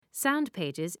Sound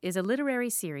Pages is a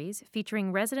literary series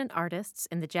featuring resident artists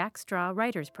in the Jack Straw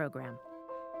Writers Program.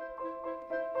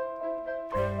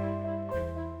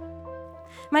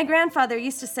 My grandfather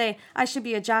used to say I should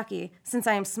be a jockey since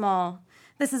I am small.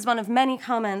 This is one of many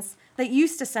comments that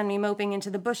used to send me moping into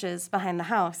the bushes behind the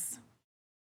house.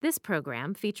 This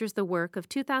program features the work of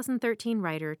 2013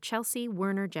 writer Chelsea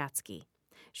Werner-Jatzky.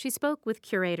 She spoke with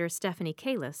curator Stephanie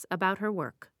Kalis about her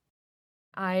work.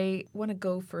 I want to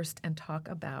go first and talk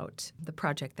about the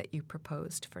project that you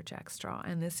proposed for Jack Straw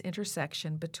and this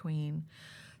intersection between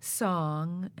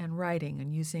song and writing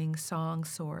and using song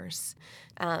source.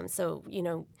 I'm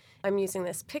using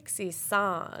this Pixies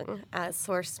song as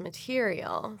source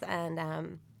material,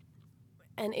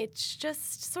 and it's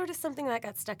just sort of something that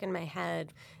got stuck in my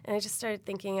head. And I just started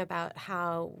thinking about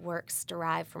how works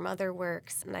derive from other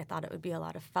works, and I thought it would be a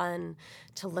lot of fun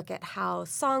to look at how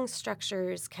song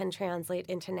structures can translate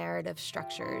into narrative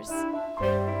structures.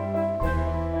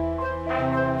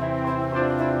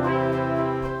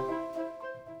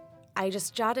 I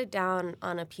just jotted down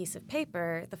on a piece of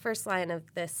paper the first line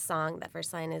of this song. That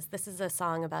first line is, "This is a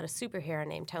song about a superhero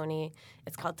named Tony.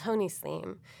 It's called Tony's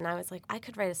Theme." And I was like, I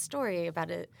could write a story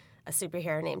about a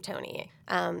superhero named Tony.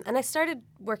 And I started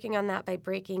working on that by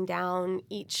breaking down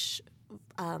each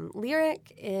lyric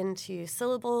into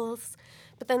syllables,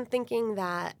 but then thinking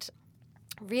that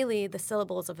really the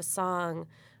syllables of a song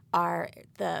are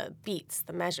the beats,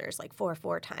 the measures, like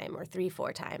 4/4 time or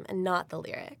 3/4 time, and not the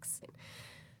lyrics.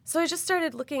 So I just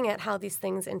started looking at how these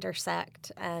things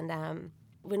intersect, and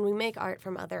when we make art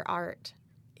from other art,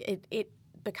 it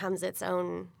becomes its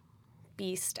own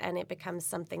beast, and it becomes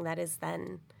something that is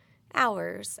then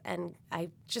ours, and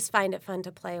I just find it fun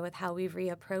to play with how we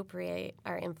reappropriate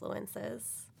our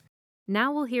influences.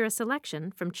 Now we'll hear a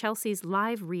selection from Chelsea's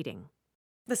live reading.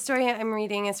 The story I'm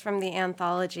reading is from the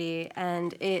anthology,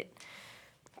 and it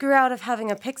grew out of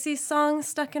having a Pixies song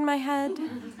stuck in my head.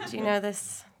 Do you know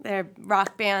this? They're a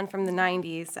rock band from the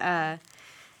 90s. And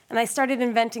I started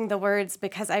inventing the words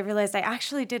because I realized I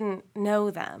actually didn't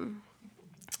know them.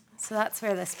 So that's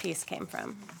where this piece came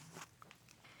from.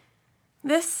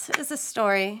 This is a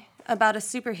story about a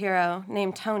superhero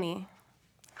named Tony.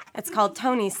 It's called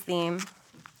Tony's Theme.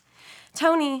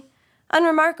 Tony,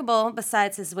 unremarkable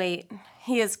besides his weight,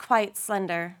 he is quite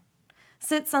slender,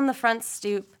 sits on the front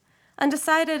stoop,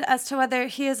 undecided as to whether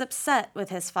he is upset with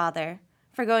his father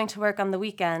for going to work on the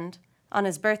weekend, on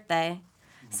his birthday,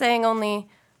 saying only,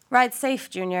 "Ride safe,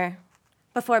 Junior,"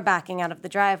 before backing out of the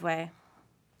driveway.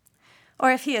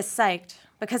 Or if he is psyched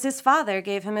because his father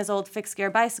gave him his old fixed-gear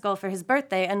bicycle for his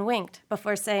birthday and winked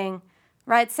before saying,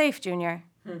 "Ride safe, Junior,"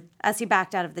 as he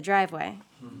backed out of the driveway.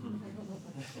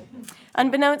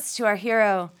 Unbeknownst to our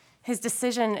hero, his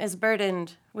decision is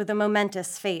burdened with a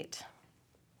momentous fate.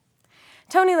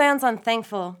 Tony lands on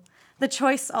thankful, the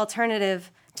choice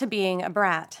alternative to being a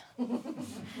brat.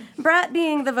 Brat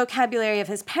being the vocabulary of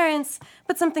his parents,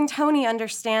 but something Tony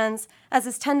understands as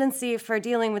his tendency for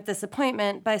dealing with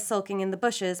disappointment by sulking in the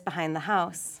bushes behind the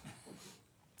house.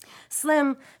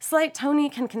 Slim, slight Tony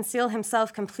can conceal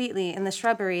himself completely in the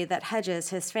shrubbery that hedges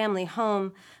his family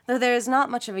home, though there is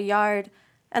not much of a yard,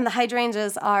 and the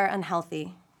hydrangeas are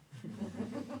unhealthy.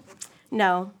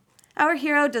 No, our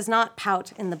hero does not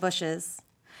pout in the bushes.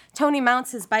 Tony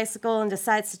mounts his bicycle and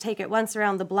decides to take it once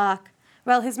around the block,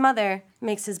 while his mother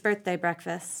makes his birthday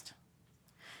breakfast.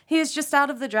 He is just out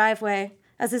of the driveway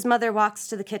as his mother walks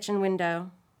to the kitchen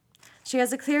window. She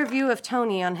has a clear view of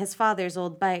Tony on his father's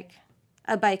old bike,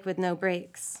 a bike with no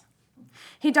brakes.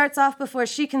 He darts off before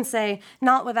she can say,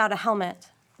 "Not without a helmet."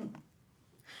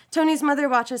 Tony's mother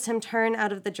watches him turn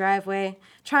out of the driveway,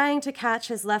 trying to catch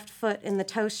his left foot in the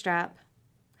toe strap.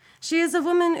 She is a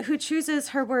woman who chooses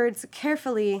her words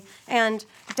carefully, and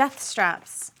 "death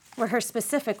straps" were her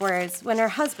specific words when her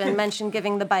husband mentioned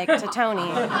giving the bike to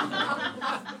Tony.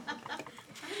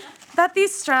 That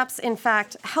these straps, in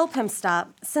fact, help him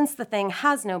stop, since the thing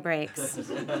has no brakes,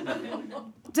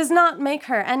 does not make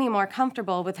her any more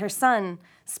comfortable with her son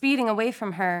speeding away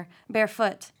from her,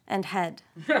 barefoot and head.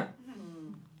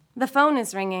 The phone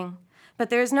is ringing,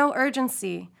 but there is no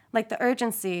urgency like the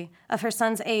urgency of her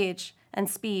son's age and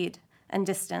speed and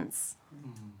distance.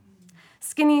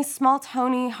 Skinny, small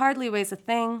Tony hardly weighs a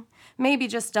thing, maybe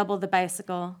just double the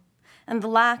bicycle, and the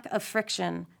lack of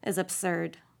friction is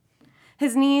absurd.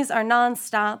 His knees are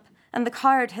non-stop, and the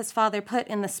card his father put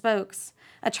in the spokes,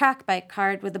 a track bike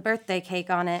card with a birthday cake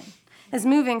on it, is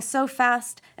moving so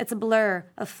fast it's a blur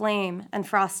of flame and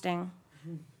frosting.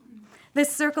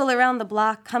 This circle around the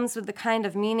block comes with the kind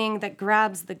of meaning that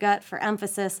grabs the gut for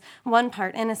emphasis, 1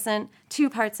 part innocent, 2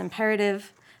 parts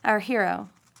imperative. Our hero,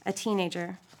 a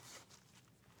teenager.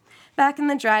 Back in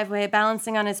the driveway,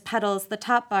 balancing on his pedals, the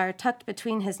top bar tucked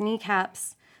between his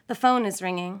kneecaps, the phone is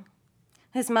ringing.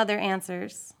 His mother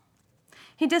answers.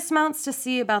 He dismounts to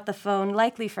see about the phone,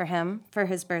 likely for him, for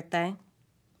his birthday.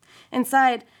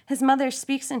 Inside, his mother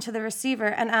speaks into the receiver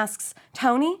and asks,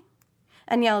 "Tony?"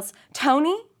 and yells,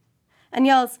 "Tony?" and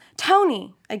yells,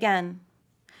 "Tony!" again.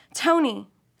 "Tony,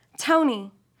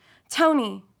 Tony,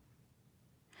 Tony."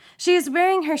 She is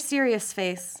wearing her serious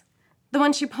face, the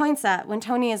one she points at when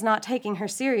Tony is not taking her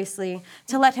seriously,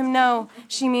 to let him know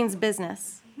she means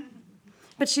business.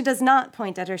 But she does not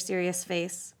point at her serious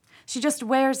face. She just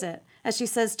wears it as she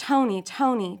says, "Tony,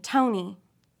 Tony, Tony."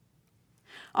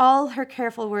 All her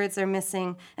careful words are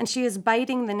missing, and she is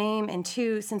biting the name in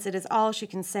two since it is all she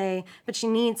can say, but she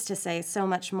needs to say so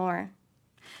much more.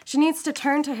 She needs to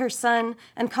turn to her son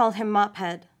and call him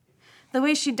Mophead, the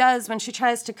way she does when she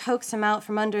tries to coax him out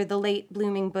from under the late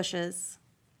blooming bushes.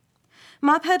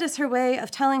 Mophead is her way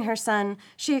of telling her son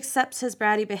she accepts his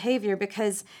bratty behavior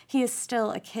because he is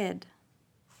still a kid.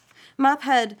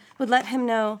 Mophead would let him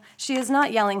know she is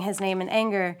not yelling his name in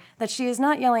anger, that she is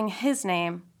not yelling his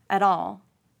name at all,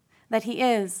 that he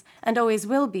is and always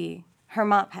will be her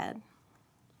Mophead.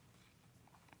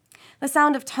 The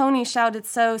sound of Tony shouted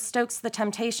so stokes the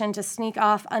temptation to sneak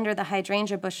off under the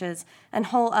hydrangea bushes and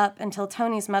hole up until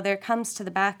Tony's mother comes to the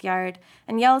backyard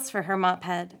and yells for her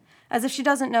Mophead, as if she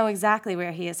doesn't know exactly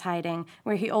where he is hiding,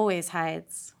 where he always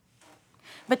hides.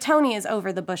 But Tony is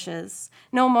over the bushes.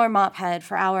 No more Mophead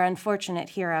for our unfortunate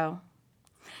hero.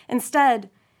 Instead,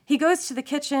 he goes to the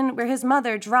kitchen where his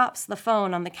mother drops the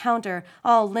phone on the counter,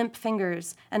 all limp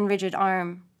fingers and rigid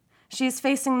arm. She is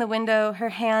facing the window, her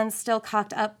hands still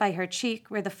cocked up by her cheek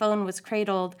where the phone was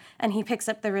cradled, and he picks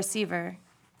up the receiver.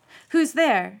 "Who's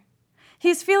there?"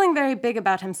 He's feeling very big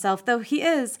about himself, though he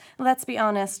is, let's be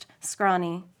honest,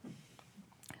 scrawny.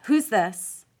 "Who's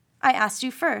this?" "I asked you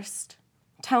first."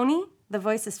 "Tony?" The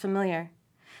voice is familiar.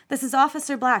 "This is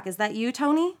Officer Black. Is that you,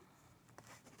 Tony?"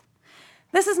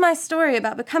 This is my story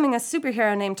about becoming a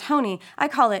superhero named Tony. I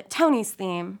call it Tony's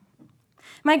Theme.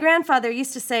 My grandfather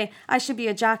used to say I should be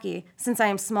a jockey since I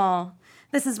am small.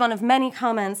 This is one of many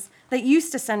comments that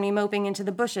used to send me moping into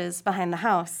the bushes behind the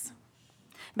house.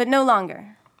 But no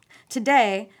longer.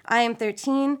 Today, I am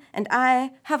 13 and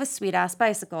I have a sweet-ass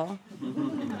bicycle.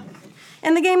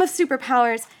 In the game of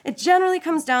superpowers, it generally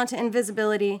comes down to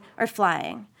invisibility or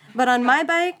flying. But on my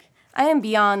bike, I am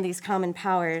beyond these common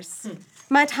powers.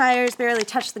 My tires barely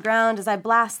touch the ground as I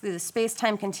blast through the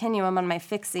space-time continuum on my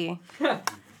fixie.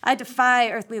 I defy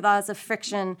earthly laws of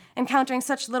friction, encountering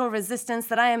such little resistance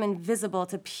that I am invisible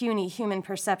to puny human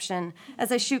perception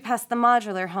as I shoot past the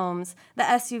modular homes, the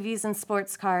SUVs and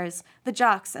sports cars, the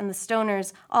jocks and the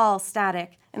stoners, all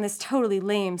static in this totally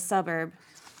lame suburb.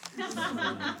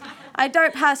 I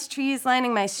dart past trees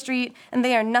lining my street, and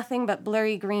they are nothing but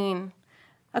blurry green.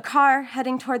 A car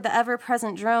heading toward the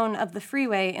ever-present drone of the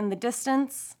freeway in the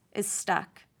distance is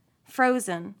stuck,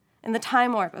 frozen, in the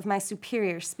time warp of my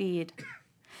superior speed.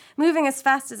 Moving as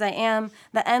fast as I am,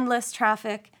 the endless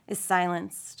traffic is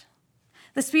silenced.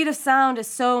 The speed of sound is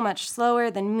so much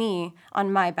slower than me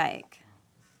on my bike.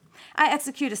 I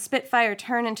execute a spitfire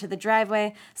turn into the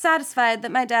driveway, satisfied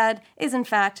that my dad is, in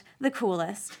fact, the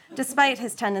coolest, despite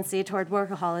his tendency toward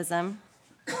workaholism.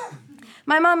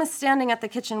 My mom is standing at the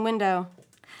kitchen window.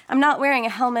 I'm not wearing a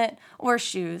helmet or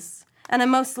shoes, and I'm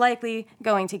most likely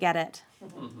going to get it.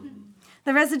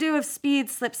 The residue of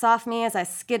speed slips off me as I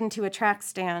skid into a track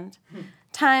stand.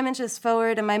 Time inches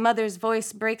forward, and my mother's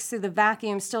voice breaks through the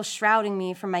vacuum still shrouding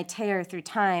me from my tear through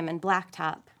time and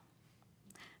blacktop.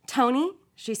 "Tony?"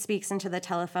 She speaks into the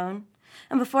telephone,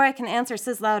 and before I can answer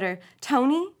says louder,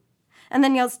 "Tony?" and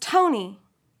then yells, "Tony!"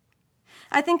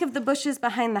 I think of the bushes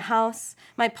behind the house,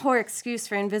 my poor excuse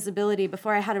for invisibility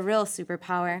before I had a real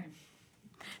superpower.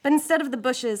 But instead of the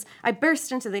bushes, I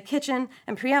burst into the kitchen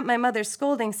and preempt my mother's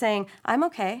scolding, saying, "I'm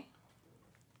okay."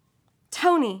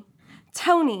 "Tony,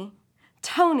 Tony,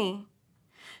 Tony."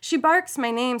 She barks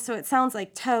my name so it sounds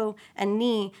like toe and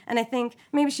knee, and I think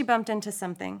maybe she bumped into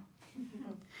something.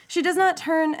 She does not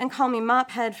turn and call me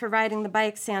Mophead for riding the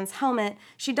bike sans helmet.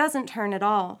 She doesn't turn at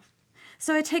all.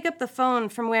 So I take up the phone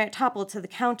from where it toppled to the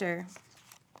counter.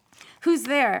 "Who's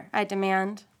there?" I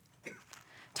demand.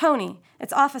 "Tony,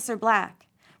 it's Officer Black.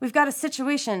 We've got a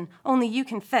situation only you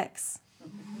can fix."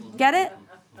 "Get it?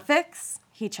 Fix?"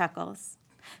 He chuckles.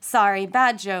 "Sorry,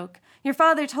 bad joke. Your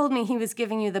father told me he was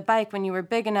giving you the bike when you were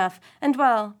big enough, and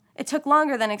well, it took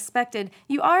longer than expected.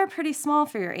 You are pretty small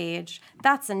for your age."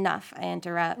 "That's enough," I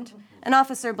interrupt. And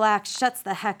Officer Black shuts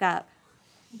the heck up.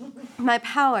 My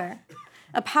power,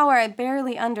 a power I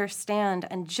barely understand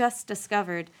and just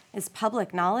discovered, is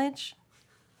public knowledge.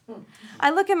 I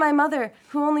look at my mother,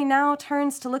 who only now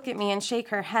turns to look at me and shake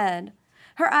her head.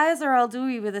 Her eyes are all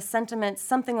dewy with a sentiment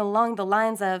something along the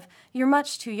lines of, "You're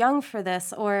much too young for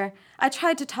this," or, "I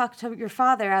tried to talk to your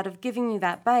father out of giving you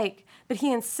that bike, but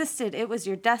he insisted it was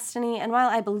your destiny, and while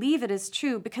I believe it is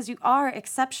true, because you are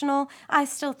exceptional, I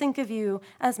still think of you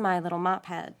as my little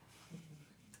mophead."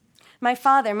 My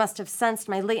father must have sensed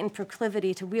my latent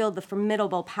proclivity to wield the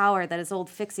formidable power that his old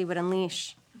fixie would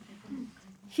unleash.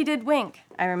 He did wink,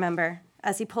 I remember,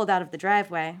 as he pulled out of the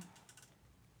driveway.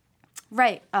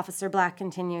 "Right," Officer Black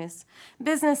continues.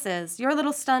 "Business is. Your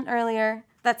little stunt earlier,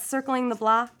 that's circling the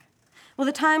block. Well,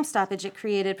 the time stoppage it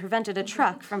created prevented a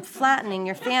truck from flattening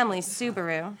your family's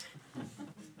Subaru.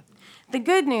 The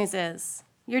good news is,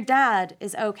 your dad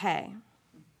is okay."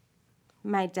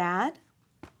 My dad?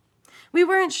 We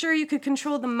weren't sure you could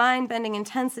control the mind-bending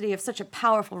intensity of such a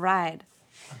powerful ride.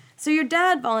 So your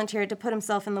dad volunteered to put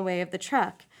himself in the way of the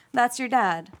truck. That's your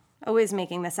dad, always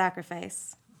making the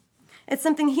sacrifice. It's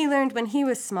something he learned when he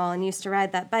was small and used to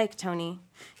ride that bike, Tony.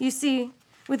 You see,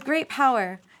 with great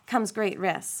power comes great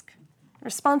risk.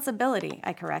 Responsibility,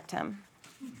 I correct him.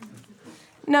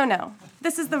 No,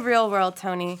 this is the real world,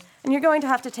 Tony, and you're going to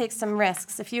have to take some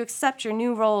risks if you accept your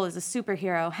new role as a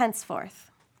superhero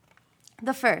henceforth.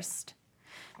 The first,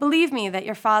 believe me that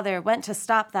your father went to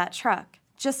stop that truck,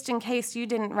 just in case you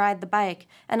didn't ride the bike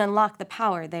and unlock the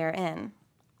power therein.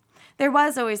 There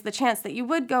was always the chance that you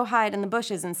would go hide in the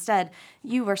bushes instead,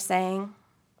 you were saying.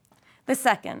 The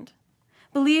second,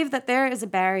 believe that there is a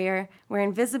barrier where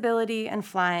invisibility and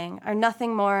flying are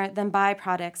nothing more than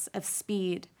byproducts of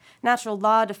speed, natural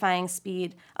law-defying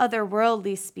speed,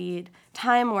 otherworldly speed,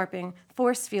 time-warping,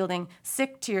 force-fielding,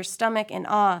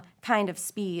 sick-to-your-stomach-in-awe kind of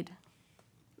speed.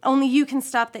 Only you can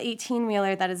stop the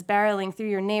 18-wheeler that is barreling through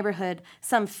your neighborhood,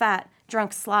 some fat,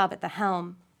 drunk slob at the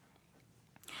helm.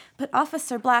 But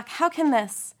Officer Black, how can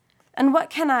this? And what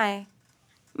can I?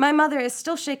 My mother is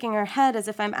still shaking her head as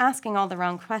if I'm asking all the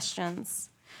wrong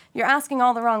questions. You're asking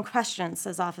all the wrong questions,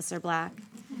 says Officer Black.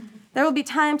 There will be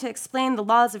time to explain the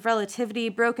laws of relativity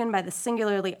broken by the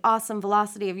singularly awesome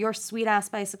velocity of your sweet-ass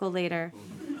bicycle later.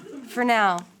 For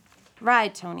now,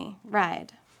 ride, Tony,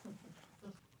 ride.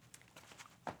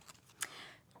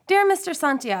 Dear Mr.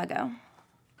 Santiago,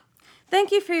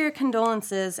 thank you for your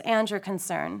condolences and your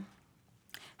concern.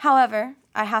 However,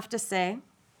 I have to say,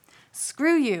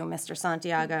 screw you, Mr.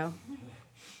 Santiago.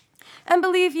 And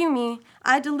believe you me,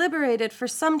 I deliberated for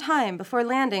some time before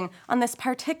landing on this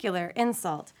particular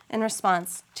insult in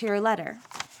response to your letter.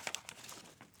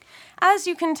 As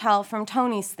you can tell from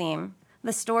Tony's theme,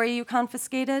 the story you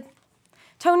confiscated,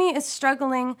 Tony is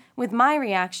struggling with my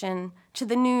reaction to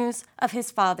the news of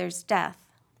his father's death.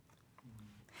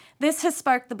 This has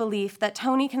sparked the belief that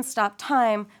Tony can stop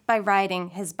time by riding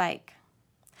his bike.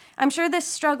 I'm sure this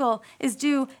struggle is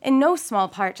due in no small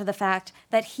part to the fact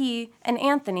that he and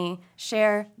Anthony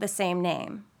share the same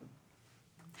name.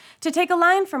 To take a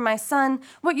line from my son,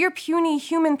 what your puny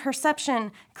human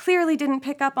perception clearly didn't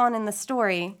pick up on in the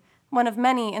story, one of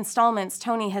many installments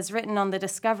Tony has written on the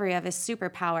discovery of his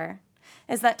superpower,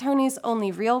 is that Tony's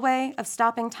only real way of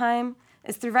stopping time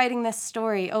is through writing this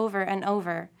story over and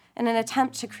over in an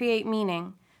attempt to create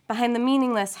meaning behind the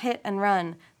meaningless hit and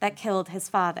run that killed his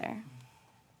father.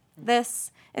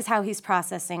 This is how he's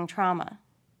processing trauma.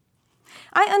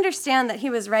 I understand that he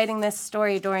was writing this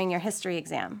story during your history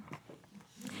exam.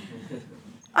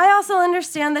 I also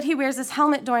understand that he wears his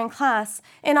helmet during class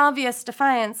in obvious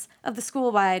defiance of the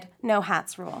school-wide no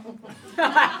hats rule.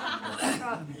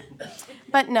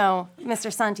 But no,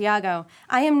 Mr. Santiago,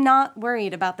 I am not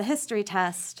worried about the history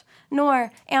test,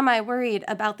 nor am I worried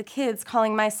about the kids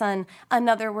calling my son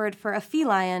another word for a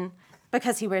feline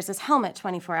because he wears his helmet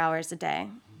 24 hours a day.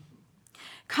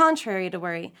 Contrary to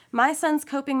worry, my son's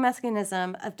coping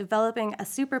mechanism of developing a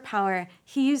superpower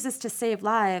he uses to save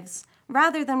lives,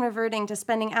 rather than reverting to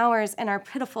spending hours in our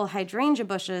pitiful hydrangea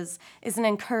bushes, is an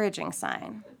encouraging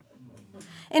sign.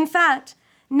 In fact,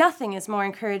 nothing is more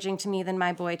encouraging to me than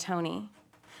my boy Tony.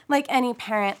 Like any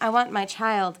parent, I want my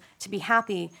child to be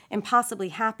happy, impossibly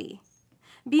happy.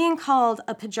 Being called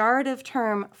a pejorative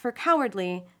term for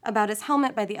cowardly about his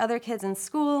helmet by the other kids in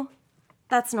school,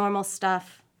 that's normal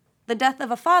stuff. The death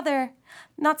of a father,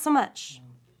 not so much.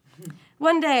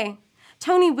 One day,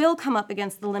 Tony will come up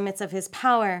against the limits of his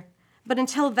power, but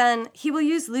until then, he will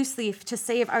use loose leaf to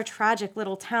save our tragic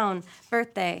little town,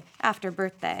 birthday after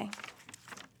birthday.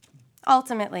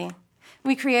 Ultimately,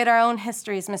 we create our own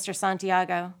histories, Mr.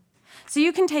 Santiago. So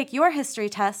you can take your history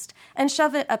test and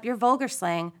shove it up your vulgar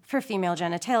slang for female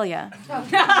genitalia.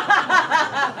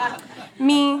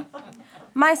 Me,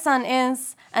 my son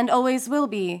is, and always will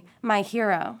be, my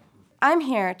hero. I'm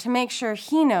here to make sure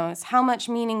he knows how much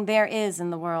meaning there is in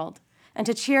the world and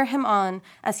to cheer him on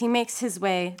as he makes his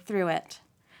way through it.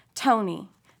 Tony,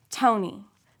 Tony,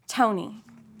 Tony.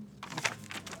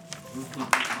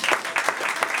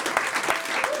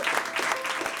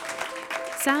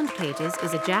 Sound Pages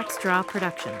is a Jack Straw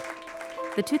production.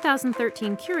 The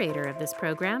 2013 curator of this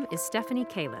program is Stephanie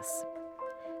Kalis.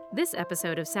 This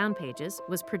episode of Sound Pages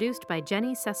was produced by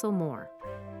Jenny Cecil Moore.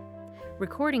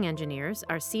 Recording engineers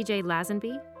are CJ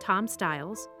Lazenby, Tom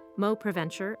Stiles, Mo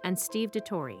Preventure, and Steve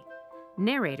DeTore.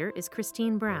 Narrator is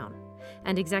Christine Brown,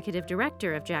 and executive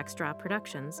director of Jack Straw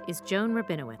Productions is Joan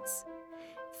Rabinowitz.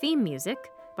 Theme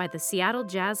music by the Seattle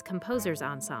Jazz Composers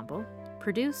Ensemble,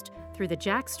 produced through the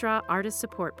Jack Straw Artist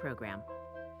Support Program.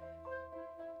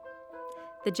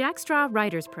 The Jack Straw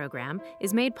Writers Program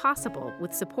is made possible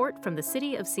with support from the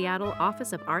City of Seattle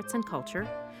Office of Arts and Culture,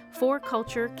 For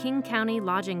Culture King County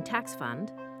Lodging Tax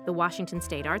Fund, the Washington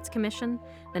State Arts Commission,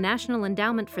 the National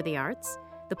Endowment for the Arts,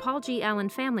 the Paul G. Allen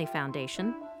Family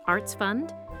Foundation, Arts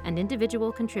Fund, and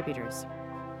individual contributors.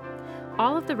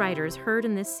 All of the writers heard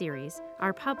in this series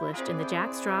are published in the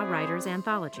Jack Straw Writers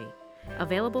Anthology,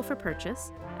 available for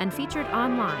purchase and featured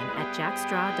online at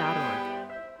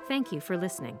jackstraw.org. Thank you for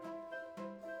listening.